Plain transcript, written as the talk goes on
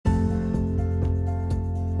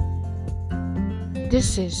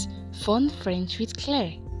This is Fun French with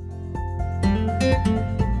Claire.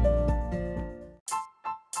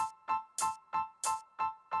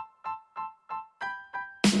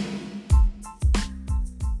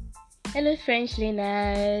 Hello French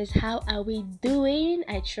learners, how are we doing?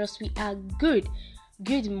 I trust we are good.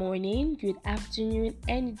 Good morning, good afternoon,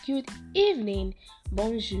 and good evening.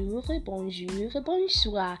 Bonjour, bonjour,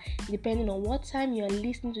 bonsoir, depending on what time you are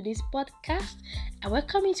listening to this podcast. I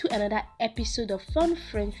welcome you to another episode of Fun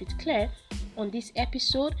French with Claire. On this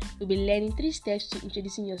episode, we'll be learning 3 steps to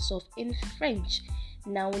introducing yourself in French.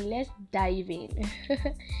 Now let's dive in.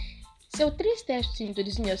 So 3 steps to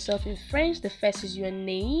introducing yourself in French. The first is your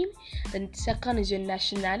name, the second is your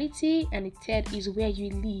nationality, and the third is where you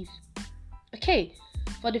live. Okay,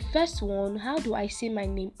 for the first one, how do I say my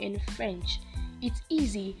name in French? It's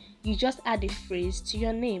easy. You just add a phrase to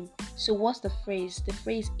your name. So what's the phrase? The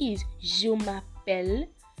phrase is je m'appelle.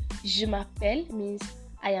 Je m'appelle means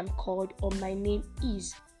I am called or my name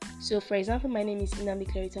is. So for example, my name is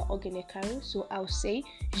Nnamdi Clarita Ogenekaru. So I'll say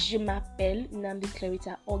je m'appelle Nnamdi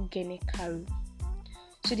Clarita Ogenekaru.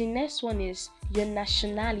 So the next one is your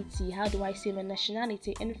nationality. How do I say my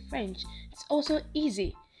nationality in French? It's also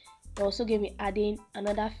easy. We're also going to be adding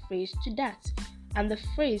another phrase to that. And the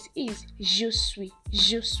phrase is je suis.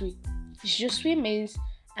 Je suis. Je suis means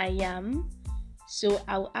I am. So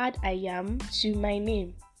I'll add I am to my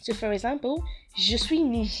name. So for example, je suis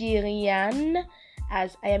Nigériane,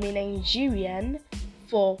 as I am a Nigerian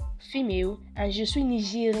for female, and je suis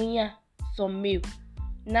Nigérien for male.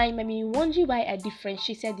 Now you might be wondering why I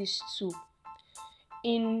differentiated these two.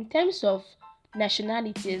 In terms of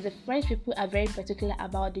nationalities, the French people are very particular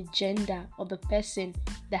about the gender of the person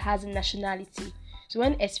that has a nationality. So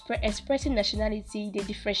when expressing nationality, they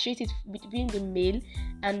differentiate it between the male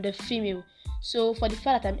and the female. So for the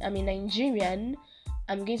fact that I'm a Nigerian,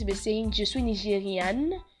 I'm going to be saying je suis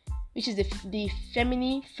Nigériane, which is the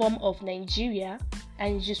feminine form of Nigeria,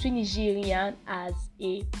 and je suis Nigérian as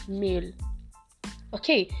a male.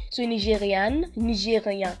 Okay, so Nigérian,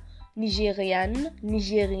 Nigérien, Nigérian,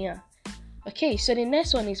 Nigérien. Okay, so the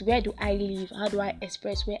next one is where do I live? How do I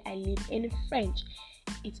express where I live in French?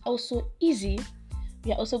 It's also easy.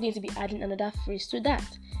 We are also going to be adding another phrase to that,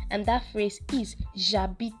 and that phrase is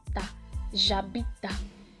j'habite. J'habite.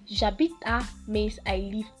 J'habite means I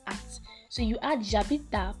live at. So you add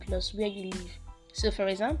j'habite plus where you live. So for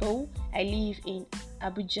example, I live in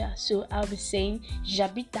Abuja. So I'll be saying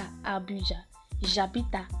j'habite Abuja.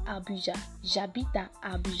 J'habite Abuja. J'habite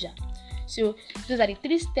Abuja. So those are the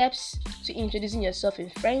 3 steps to introducing yourself in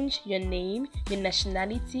French: your name, your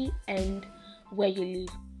nationality, and where you live.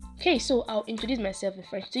 Okay, so I'll introduce myself in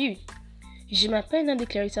French to you. Je m'appelle Nnamdi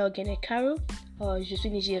Clarita Ogenekaru. Je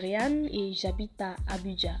suis Nigériane et j'habite à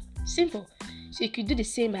Abuja. Simple. So you could do the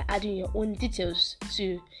same by adding your own details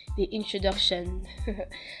to the introduction.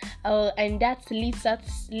 And that leads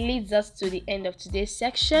us to the end of today's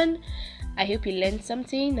section. I hope you learned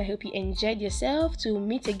something. I hope you enjoyed yourself. To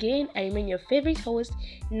meet again, I remain your favorite host,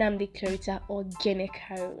 Nnamdi Clarita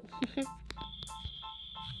Ogenekaru.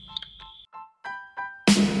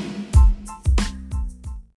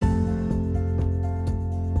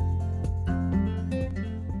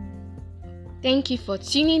 Thank you for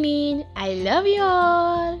tuning in. I love you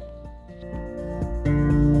all.